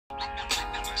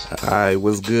Alright,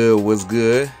 what's good? What's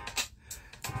good?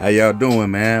 How y'all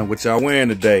doing, man? What y'all wearing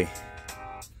today?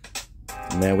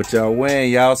 Man, what y'all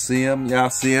wearing? Y'all see him? Y'all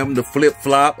see him? The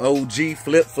flip-flop, OG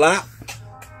flip-flop.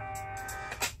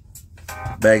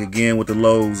 Back again with the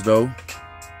lows, though.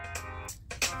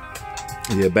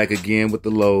 Yeah, back again with the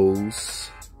lows.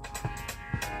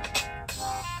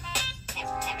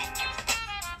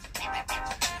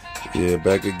 Yeah,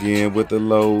 back again with the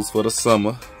lows for the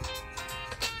summer.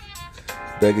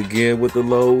 Back again with the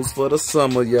lows for the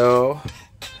summer, y'all.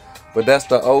 But that's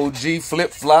the OG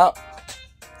flip-flop.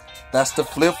 That's the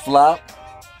flip-flop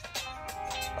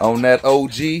on that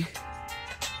OG.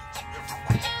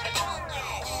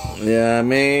 Yeah, I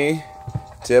mean,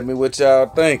 tell me what y'all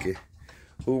thinking.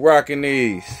 Who rocking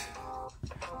these?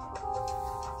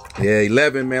 Yeah,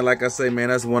 11, man. Like I say, man,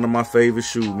 that's one of my favorite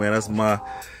shoes, man. That's my,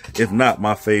 if not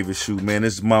my favorite shoe, man.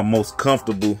 This is my most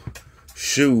comfortable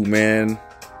shoe, man.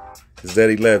 Is that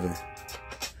 11.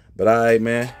 But all right,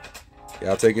 man.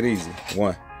 Y'all take it easy.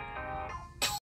 One.